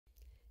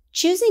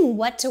Choosing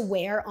what to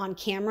wear on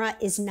camera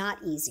is not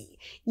easy.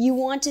 You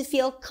want to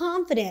feel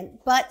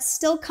confident, but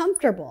still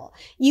comfortable.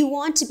 You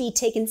want to be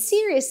taken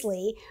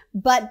seriously,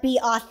 but be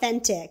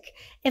authentic.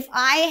 If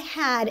I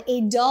had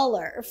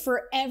 $1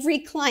 for every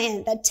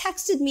client that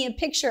texted me a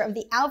picture of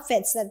the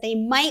outfits that they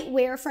might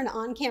wear for an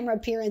on-camera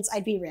appearance,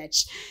 I'd be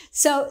rich.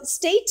 So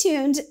stay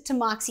tuned to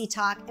Moxie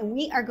Talk, and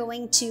we are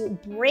going to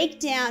break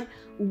down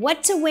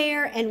what to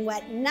wear and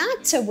what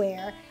not to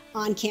wear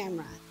on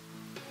camera.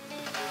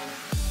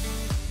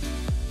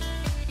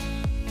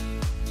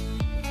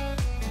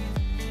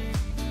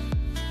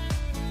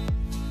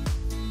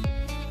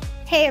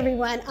 Hey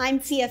everyone, I'm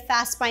Fia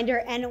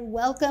Fastbinder and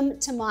welcome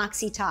to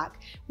Moxie Talk,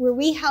 where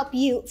we help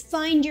you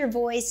find your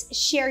voice,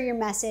 share your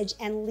message,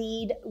 and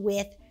lead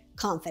with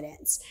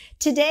confidence.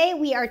 Today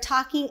we are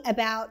talking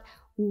about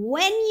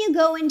when you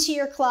go into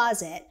your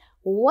closet,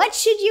 what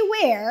should you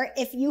wear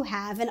if you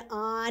have an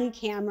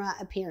on-camera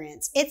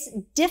appearance? It's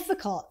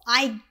difficult,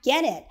 I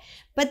get it,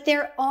 but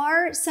there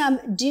are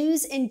some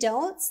do's and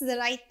don'ts that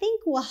I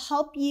think will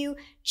help you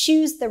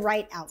choose the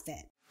right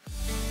outfit.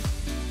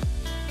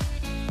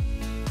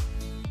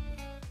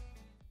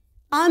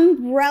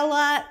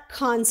 Umbrella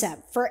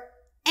concept for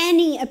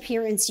any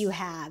appearance you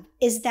have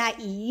is that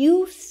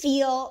you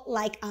feel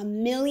like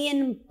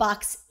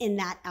 $1,000,000 in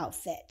that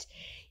outfit.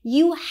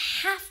 You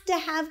have to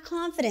have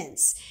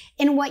confidence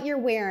in what you're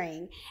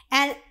wearing.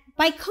 And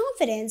by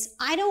confidence,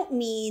 I don't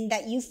mean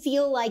that you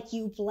feel like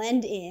you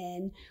blend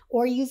in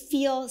or you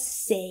feel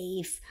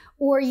safe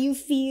or you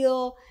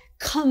feel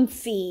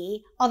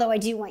comfy, although I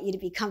do want you to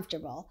be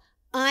comfortable.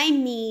 I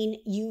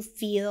mean, you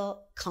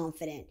feel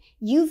confident.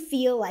 You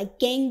feel like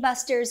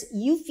gangbusters.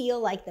 You feel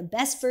like the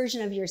best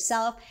version of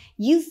yourself.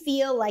 You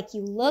feel like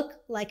you look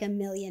like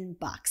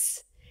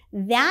 $1,000,000.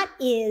 That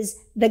is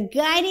the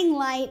guiding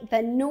light,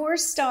 the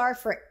North Star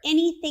for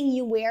anything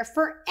you wear,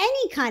 for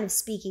any kind of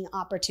speaking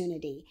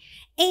opportunity.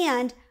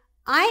 And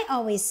I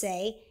always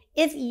say,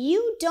 if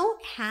you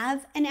don't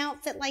have an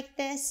outfit like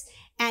this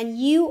and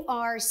you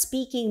are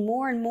speaking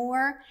more and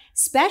more,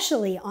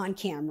 especially on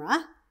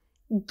camera,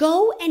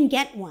 go and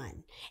get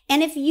one.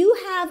 And if you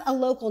have a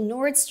local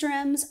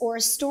Nordstrom's or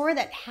a store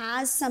that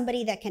has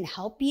somebody that can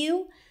help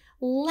you,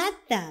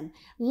 let them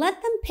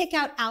pick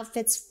out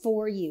outfits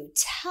for you.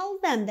 Tell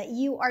them that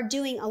you are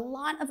doing a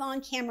lot of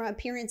on-camera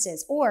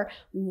appearances or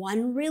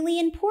one really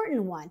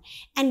important one,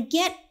 and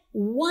get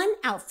one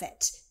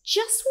outfit,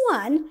 just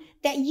one,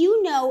 that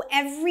you know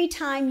every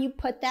time you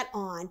put that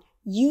on,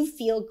 you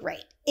feel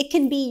great. It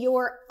can be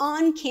your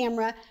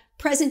on-camera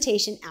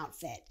presentation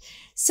outfit.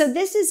 So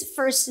this is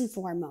first and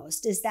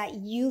foremost, is that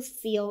you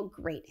feel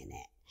great in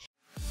it.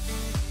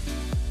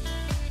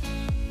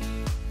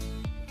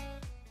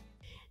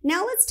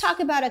 Now let's talk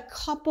about a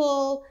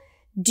couple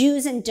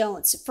do's and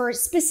don'ts for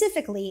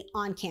specifically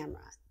on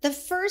camera. The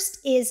first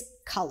is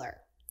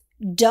color.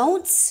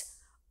 Don'ts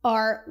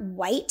are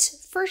white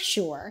for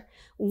sure.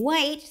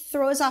 White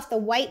throws off the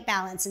white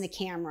balance in the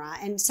camera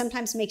and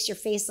sometimes makes your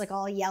face look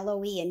all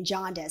yellowy and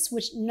jaundiced,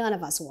 which none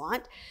of us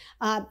want.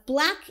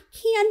 Black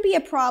can be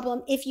a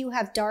problem if you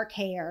have dark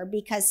hair,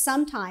 because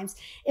sometimes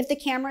if the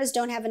cameras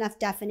don't have enough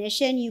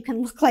definition, you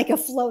can look like a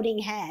floating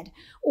head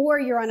or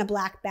you're on a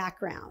black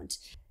background.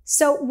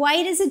 So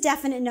white is a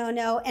definite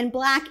no-no and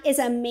black is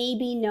a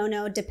maybe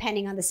no-no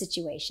depending on the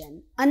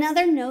situation.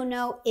 Another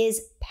no-no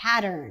is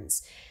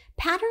patterns.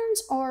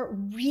 Patterns are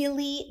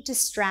really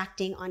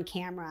distracting on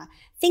camera.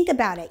 Think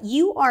about it.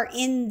 You are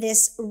in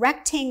this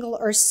rectangle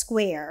or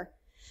square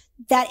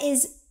that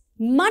is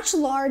much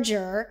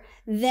larger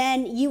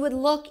than you would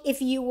look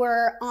if you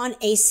were on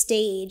a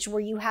stage where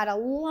you had a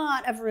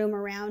lot of room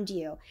around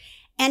you.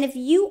 And if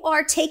you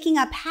are taking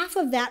up half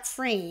of that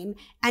frame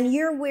and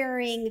you're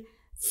wearing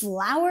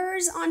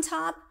flowers on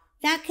top,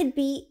 that could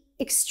be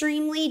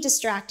extremely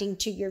distracting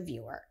to your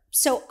viewer.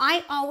 So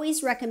I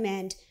always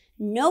recommend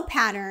no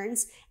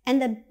patterns,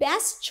 and the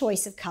best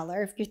choice of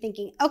color, if you're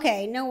thinking,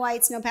 okay, no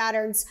whites, no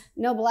patterns,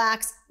 no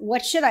blacks,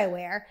 what should I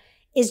wear,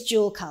 is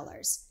jewel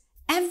colors.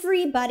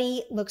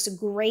 Everybody looks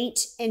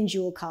great in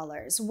jewel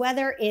colors,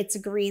 whether it's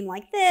green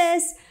like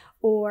this,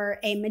 or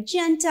a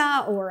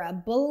magenta, or a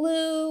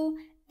blue.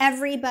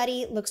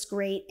 Everybody looks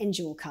great in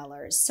jewel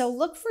colors. So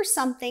look for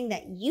something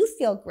that you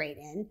feel great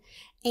in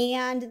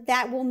and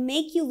that will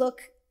make you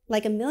look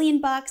like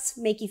 $1,000,000,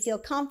 make you feel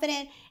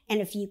confident,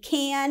 and if you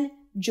can,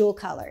 jewel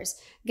colors.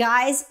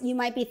 Guys, you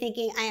might be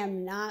thinking, I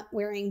am not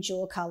wearing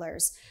jewel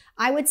colors.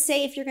 I would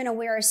say if you're gonna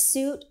wear a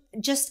suit,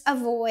 just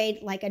avoid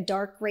like a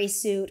dark gray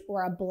suit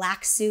or a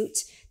black suit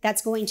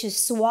that's going to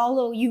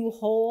swallow you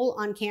whole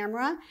on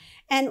camera,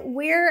 and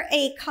wear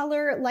a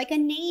color like a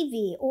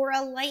navy or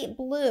a light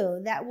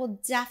blue that will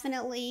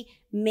definitely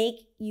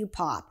make you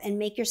pop and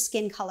make your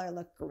skin color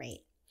look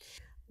great.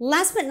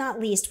 Last but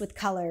not least with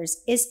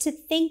colors is to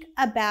think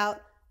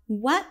about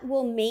what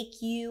will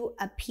make you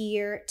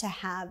appear to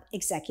have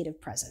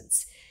executive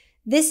presence.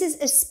 This is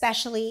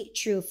especially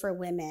true for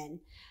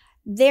women.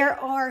 There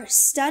are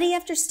study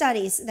after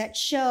studies that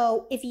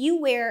show if you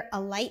wear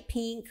a light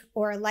pink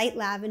or a light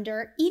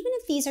lavender, even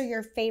if these are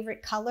your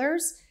favorite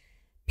colors,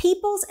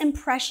 people's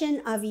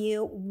impression of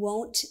you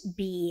won't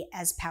be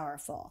as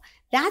powerful.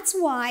 That's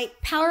why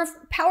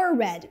Power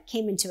Red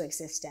came into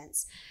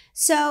existence.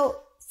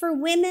 So for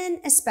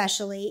women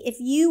especially, if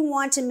you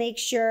want to make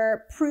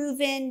sure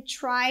proven,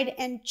 tried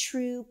and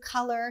true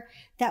color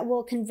that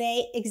will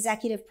convey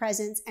executive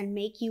presence and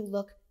make you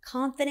look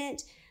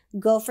confident,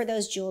 go for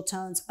those jewel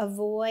tones.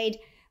 Avoid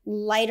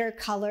lighter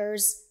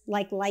colors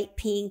like light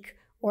pink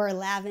or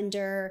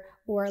lavender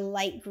or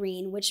light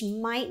green, which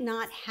might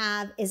not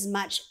have as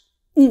much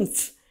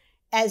oomph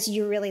as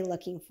you're really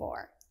looking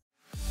for.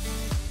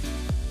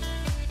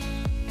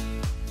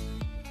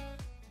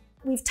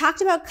 We've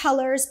talked about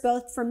colors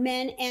both for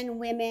men and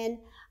women.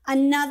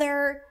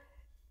 Another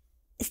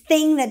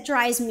thing that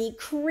drives me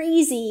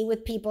crazy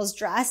with people's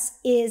dress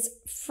is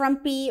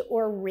frumpy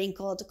or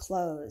wrinkled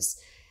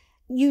clothes.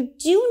 You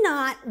do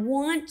not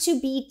want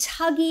to be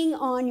tugging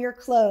on your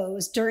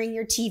clothes during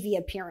your TV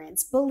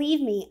appearance.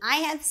 Believe me, I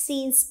have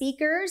seen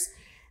speakers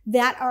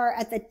that are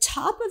at the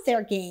top of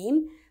their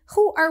game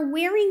who are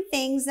wearing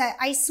things that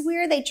I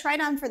swear they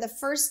tried on for the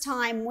first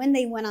time when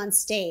they went on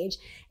stage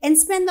and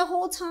spend the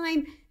whole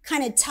time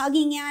kind of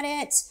tugging at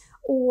it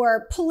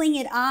or pulling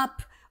it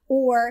up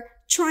or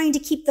trying to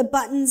keep the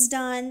buttons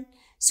done.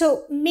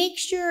 So make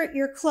sure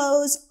your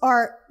clothes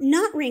are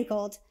not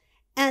wrinkled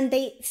and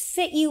they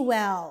fit you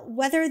well.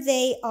 Whether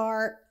they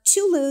are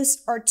too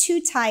loose or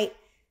too tight,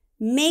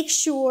 make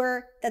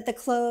sure that the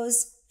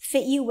clothes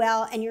fit you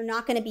well and you're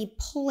not going to be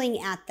pulling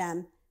at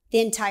them the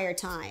entire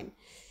time.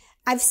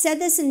 I've said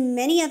this in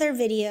many other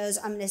videos.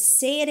 I'm going to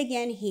say it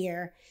again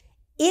here.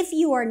 If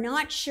you are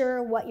not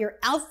sure what your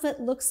outfit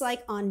looks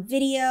like on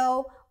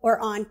video or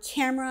on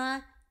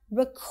camera,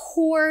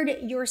 record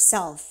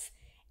yourself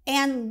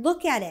and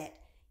look at it.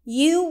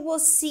 You will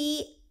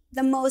see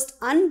the most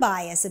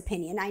unbiased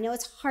opinion. I know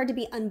it's hard to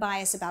be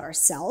unbiased about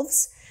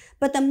ourselves,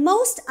 but the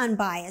most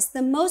unbiased,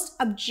 the most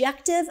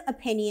objective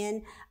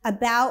opinion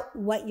about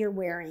what you're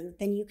wearing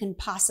than you can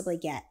possibly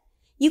get.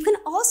 You can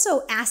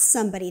also ask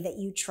somebody that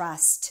you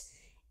trust.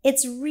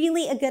 It's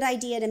really a good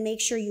idea to make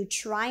sure you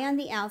try on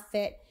the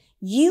outfit,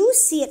 you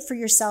see it for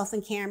yourself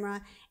in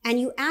camera, and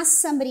you ask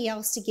somebody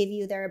else to give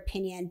you their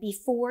opinion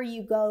before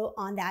you go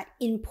on that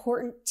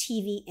important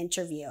TV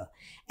interview.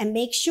 And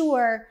make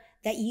sure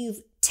that you've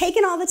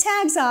taken all the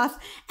tags off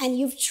and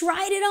you've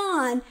tried it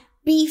on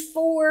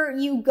before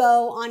you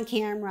go on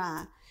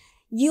camera.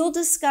 You'll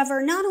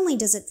discover not only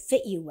does it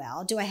fit you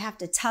well, do I have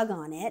to tug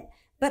on it,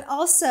 but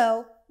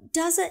also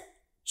does it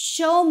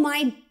show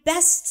my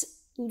best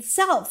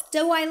self?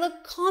 Do I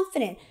look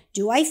confident?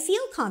 Do I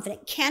feel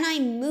confident? Can I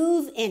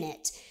move in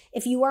it?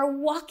 If you are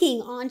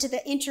walking onto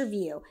the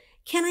interview,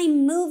 can I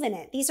move in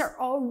it? These are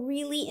all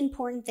really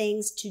important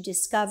things to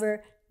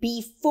discover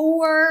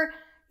before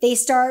they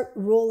start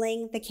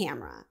rolling the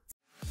camera.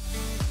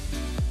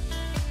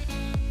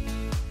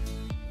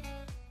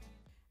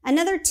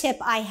 Another tip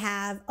I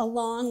have,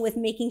 along with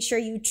making sure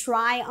you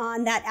try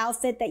on that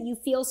outfit that you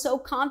feel so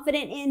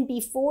confident in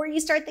before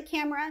you start the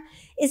camera,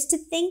 is to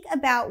think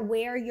about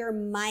where your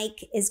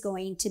mic is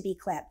going to be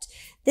clipped.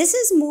 This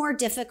is more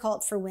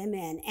difficult for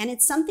women, and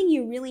it's something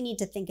you really need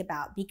to think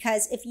about,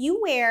 because if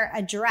you wear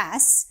a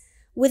dress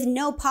with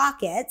no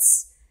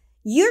pockets,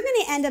 you're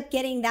going to end up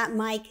getting that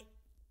mic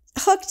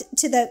hooked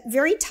to the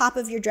very top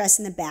of your dress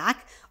in the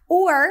back,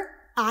 or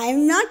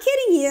I'm not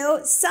kidding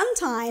you,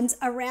 sometimes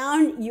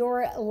around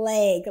your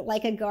leg,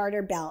 like a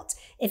garter belt.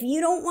 If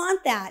you don't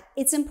want that,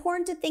 it's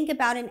important to think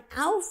about an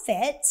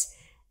outfit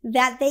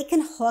that they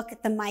can hook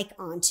the mic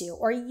onto,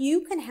 or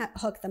you can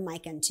hook the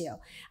mic into.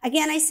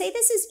 Again, I say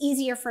this is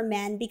easier for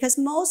men because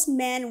most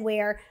men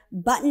wear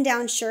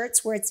button-down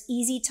shirts where it's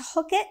easy to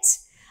hook it,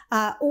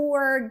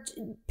 or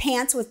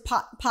pants with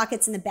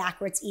pockets in the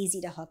back where it's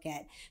easy to hook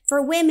it.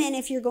 For women,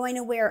 if you're going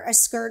to wear a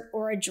skirt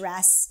or a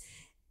dress,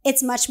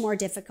 it's much more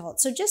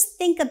difficult. So just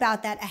think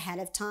about that ahead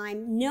of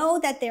time. Know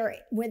that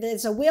where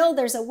there's a will,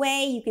 there's a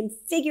way. You can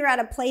figure out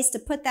a place to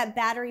put that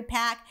battery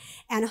pack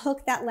and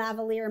hook that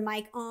lavalier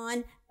mic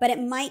on, but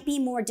it might be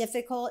more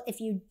difficult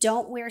if you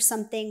don't wear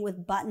something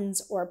with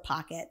buttons or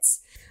pockets.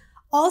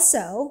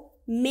 Also,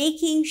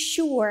 making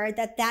sure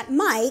that that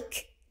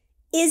mic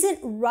isn't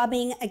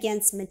rubbing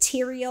against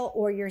material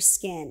or your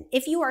skin.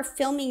 If you are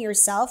filming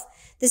yourself,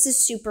 this is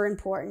super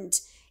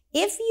important.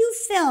 If you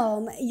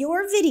film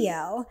your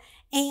video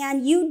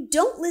and you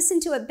don't listen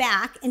to it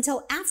back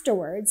until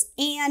afterwards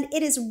and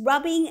it is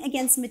rubbing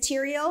against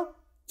material,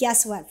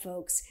 guess what,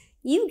 folks?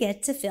 You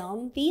get to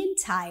film the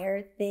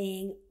entire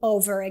thing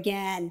over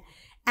again.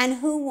 And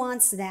who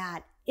wants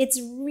that? It's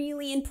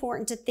really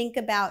important to think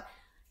about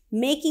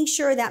making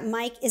sure that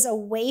mic is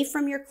away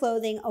from your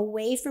clothing,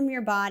 away from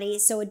your body,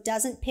 so it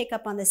doesn't pick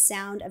up on the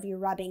sound of your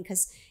rubbing,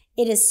 because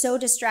it is so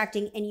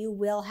distracting and you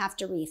will have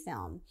to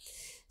refilm.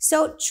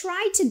 So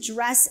try to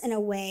dress in a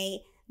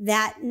way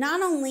that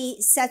not only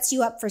sets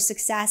you up for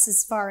success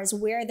as far as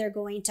where they're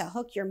going to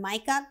hook your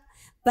mic up,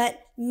 but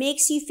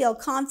makes you feel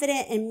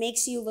confident and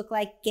makes you look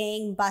like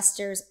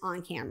gangbusters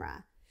on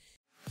camera.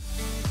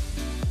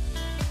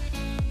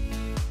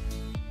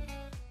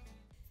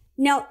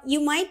 Now, you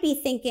might be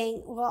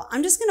thinking, well,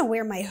 I'm just going to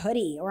wear my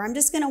hoodie, or I'm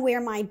just going to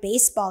wear my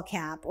baseball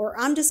cap, or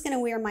I'm just going to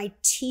wear my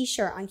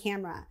t-shirt on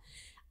camera.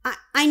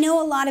 I know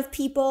a lot of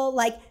people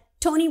like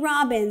Tony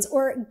Robbins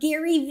or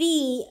Gary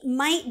Vee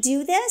might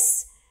do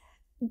this,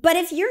 but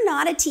if you're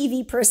not a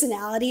TV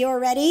personality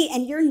already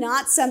and you're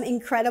not some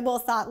incredible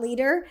thought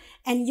leader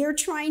and you're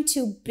trying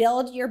to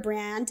build your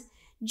brand,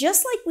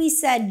 just like we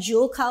said,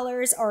 jewel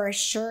colors are a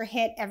sure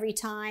hit every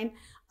time,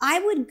 I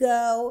would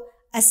go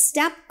a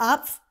step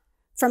up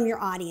from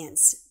your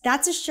audience.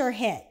 That's a sure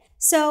hit.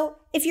 So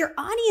if your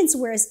audience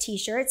wears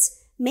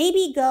t-shirts,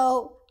 maybe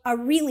go a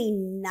really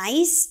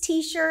nice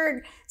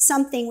t-shirt,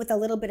 something with a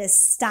little bit of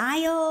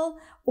style,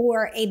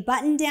 or a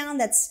button down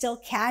that's still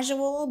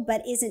casual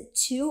but isn't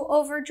too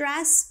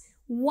overdressed.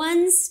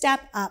 One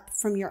step up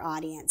from your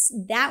audience.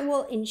 That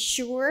will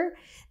ensure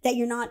that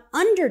you're not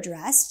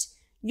underdressed,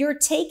 you're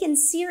taken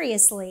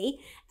seriously,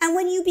 and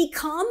when you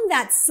become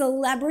that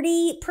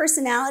celebrity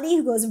personality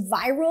who goes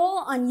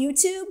viral on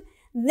YouTube,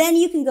 then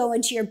you can go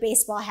into your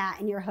baseball hat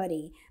and your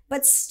hoodie.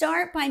 But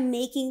start by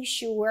making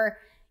sure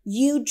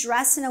you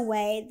dress in a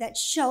way that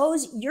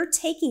shows you're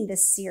taking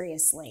this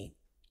seriously.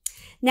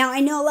 Now, I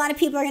know a lot of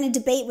people are going to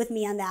debate with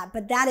me on that,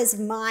 but that is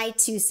my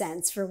 2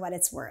 cents for what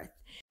it's worth.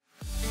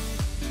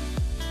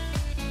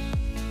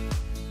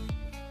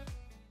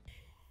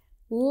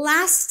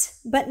 Last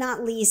but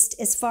not least,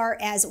 as far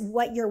as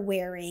what you're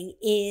wearing,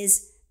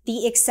 is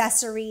the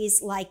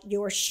accessories like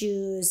your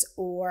shoes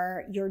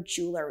or your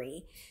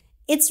jewelry.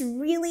 It's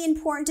really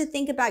important to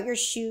think about your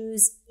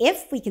shoes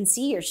if we can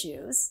see your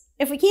shoes.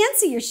 If we can't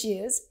see your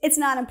shoes, it's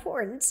not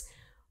important.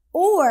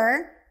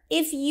 Or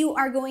if you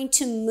are going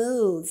to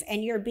move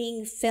and you're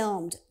being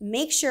filmed,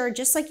 make sure,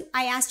 just like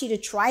I asked you to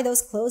try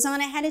those clothes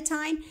on ahead of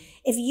time,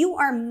 if you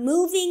are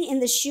moving in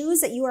the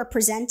shoes that you are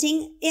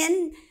presenting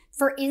in,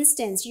 for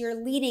instance, you're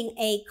leading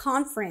a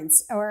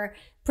conference or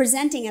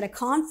presenting at a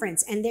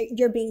conference and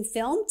you're being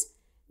filmed,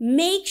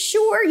 make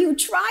sure you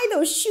try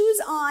those shoes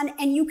on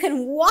and you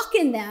can walk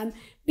in them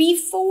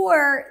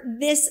before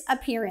this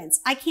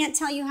appearance. I can't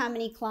tell you how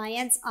many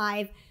clients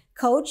I've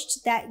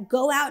coached that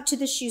go out to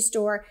the shoe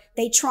store,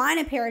 they try on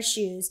a pair of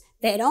shoes,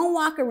 they don't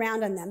walk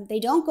around on them,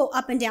 they don't go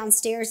up and down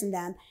stairs in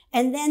them,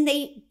 and then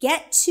they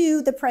get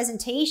to the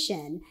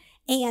presentation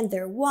and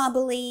they're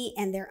wobbly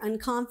and they're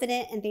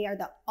unconfident and they are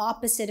the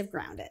opposite of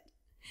grounded.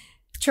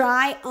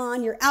 Try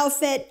on your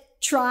outfit,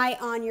 try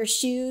on your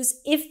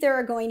shoes if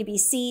they're going to be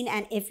seen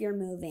and if you're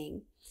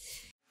moving.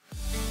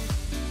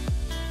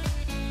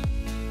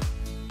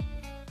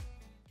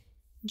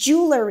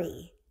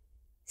 Jewelry,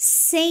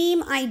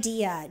 same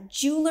idea.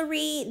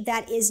 Jewelry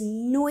that is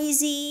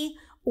noisy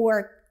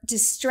or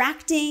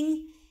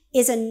distracting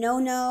is a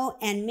no-no,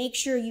 and make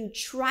sure you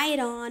try it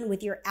on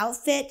with your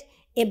outfit.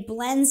 It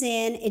blends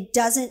in, it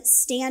doesn't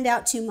stand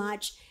out too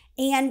much,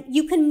 and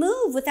you can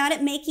move without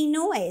it making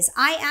noise.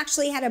 I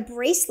actually had a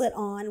bracelet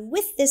on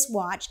with this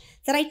watch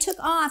that I took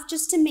off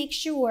just to make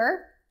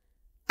sure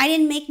I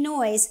didn't make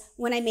noise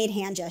when I made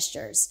hand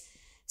gestures.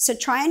 So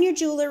try on your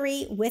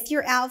jewelry with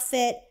your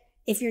outfit.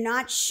 If you're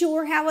not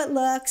sure how it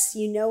looks,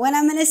 you know what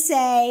I'm going to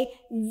say,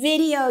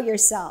 video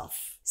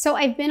yourself. So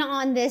I've been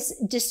on this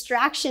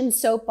distraction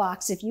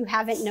soapbox, if you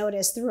haven't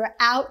noticed,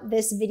 throughout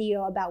this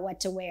video about what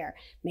to wear.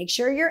 Make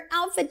sure your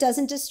outfit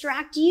doesn't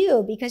distract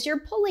you because you're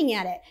pulling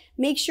at it.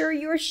 Make sure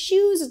your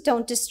shoes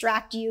don't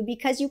distract you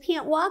because you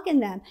can't walk in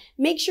them.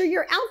 Make sure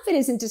your outfit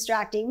isn't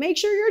distracting. Make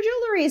sure your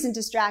jewelry isn't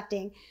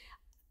distracting.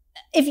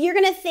 If you're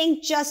going to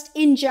think just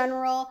in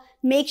general,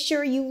 make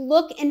sure you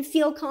look and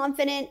feel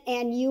confident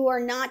and you are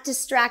not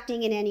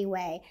distracting in any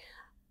way.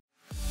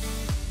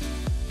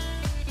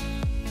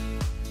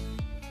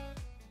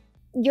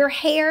 Your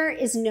hair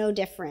is no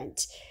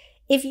different.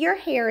 If your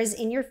hair is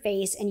in your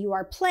face and you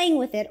are playing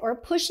with it or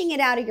pushing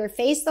it out of your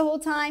face the whole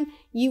time,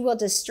 you will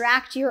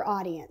distract your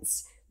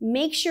audience.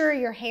 Make sure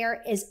your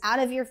hair is out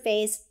of your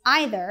face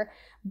either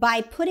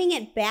by putting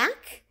it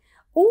back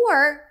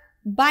or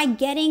by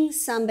getting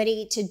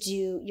somebody to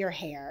do your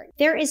hair.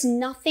 There is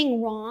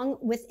nothing wrong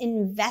with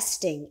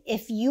investing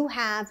if you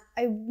have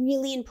a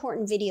really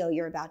important video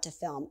you're about to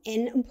film,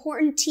 an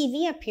important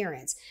TV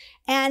appearance,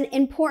 an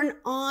important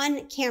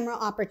on-camera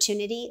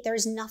opportunity.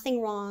 There's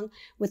nothing wrong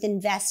with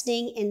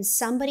investing in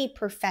somebody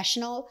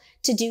professional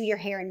to do your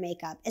hair and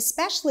makeup,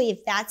 especially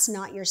if that's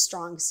not your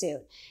strong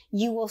suit.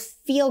 You will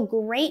feel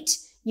great.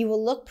 You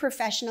will look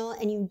professional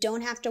and you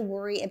don't have to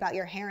worry about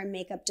your hair and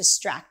makeup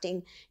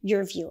distracting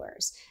your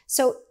viewers.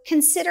 So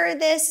consider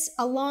this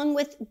along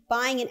with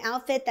buying an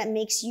outfit that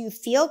makes you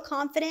feel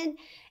confident,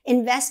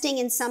 investing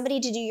in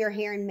somebody to do your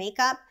hair and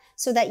makeup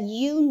so that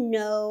you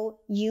know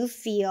you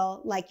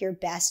feel like your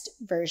best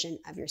version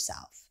of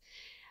yourself.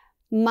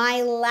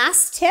 My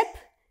last tip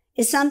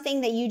is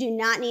something that you do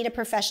not need a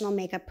professional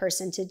makeup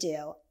person to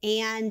do.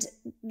 And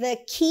the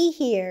key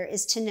here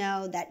is to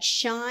know that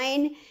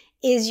shine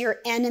is your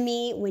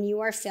enemy when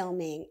you are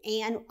filming.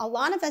 And a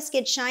lot of us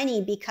get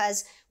shiny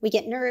because we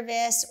get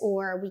nervous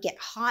or we get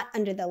hot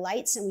under the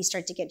lights and we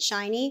start to get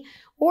shiny,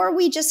 or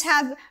we just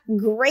have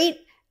great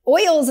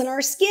oils in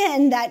our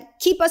skin that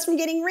keep us from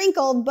getting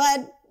wrinkled,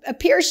 but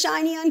appear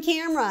shiny on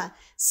camera.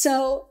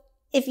 So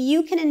if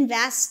you can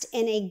invest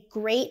in a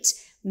great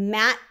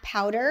matte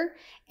powder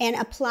and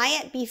apply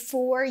it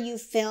before you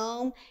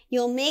film,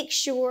 you'll make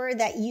sure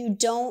that you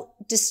don't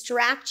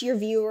distract your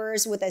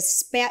viewers with a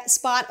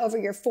spot over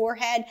your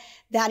forehead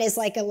that is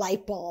like a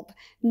light bulb.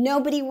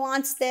 Nobody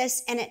wants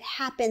this, and it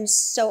happens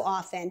so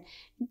often.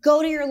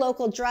 Go to your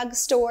local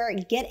drugstore,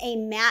 get a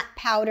matte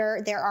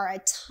powder. There are a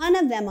ton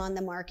of them on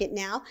the market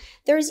now.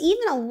 There's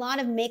even a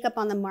lot of makeup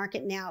on the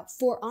market now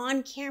for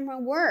on-camera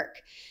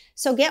work.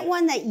 So get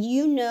one that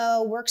you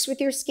know works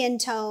with your skin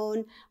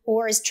tone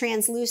or is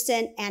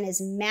translucent and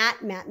is matte,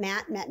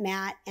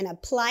 and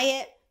apply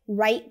it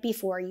right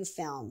before you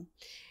film.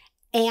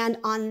 And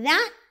on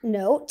that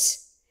note,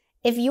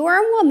 if you are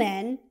a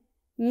woman,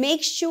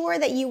 make sure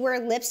that you wear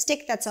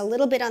lipstick that's a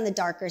little bit on the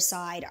darker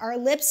side. Our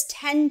lips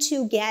tend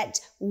to get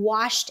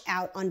washed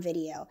out on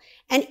video.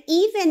 And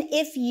even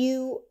if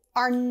you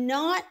are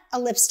not a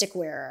lipstick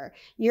wearer,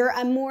 you're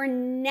a more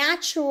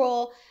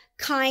natural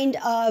kind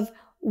of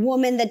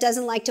woman that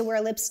doesn't like to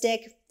wear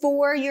lipstick,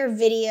 for your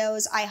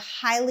videos, I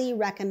highly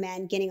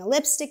recommend getting a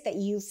lipstick that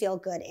you feel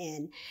good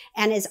in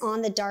and is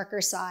on the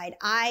darker side.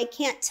 I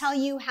can't tell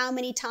you how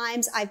many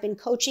times I've been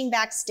coaching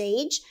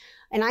backstage,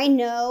 and I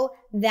know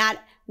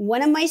that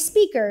one of my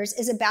speakers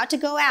is about to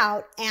go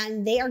out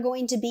and they are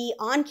going to be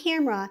on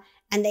camera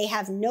and they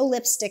have no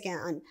lipstick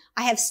on.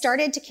 I have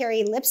started to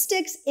carry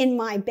lipsticks in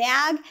my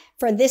bag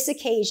for this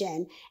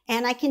occasion.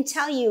 And I can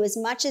tell you, as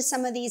much as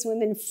some of these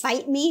women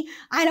fight me,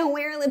 I don't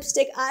wear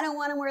lipstick, I don't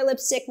want to wear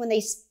lipstick. When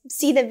they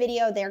see the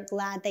video, they're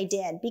glad they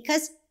did,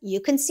 because you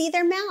can see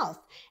their mouth,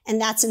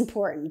 and that's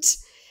important.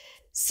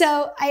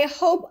 So I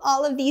hope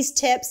all of these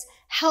tips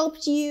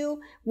helped you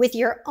with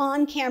your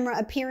on-camera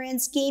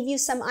appearance, gave you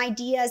some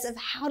ideas of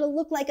how to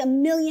look like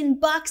 $1 million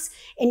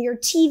in your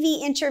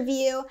TV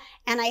interview,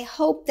 and I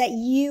hope that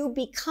you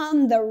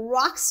become the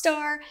rock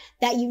star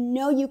that you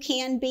know you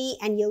can be,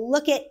 and you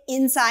look it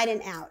inside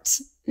and out.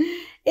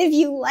 If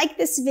you like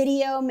this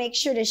video, make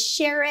sure to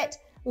share it,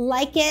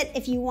 like it.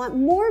 If you want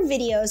more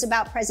videos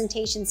about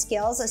presentation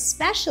skills,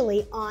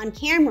 especially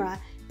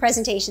on-camera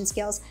presentation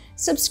skills,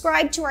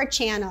 subscribe to our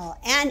channel.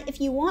 And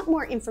if you want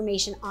more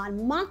information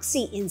on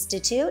Moxie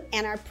Institute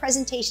and our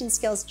presentation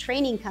skills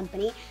training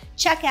company,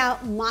 check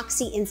out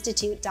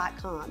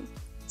moxieinstitute.com.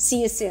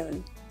 See you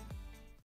soon.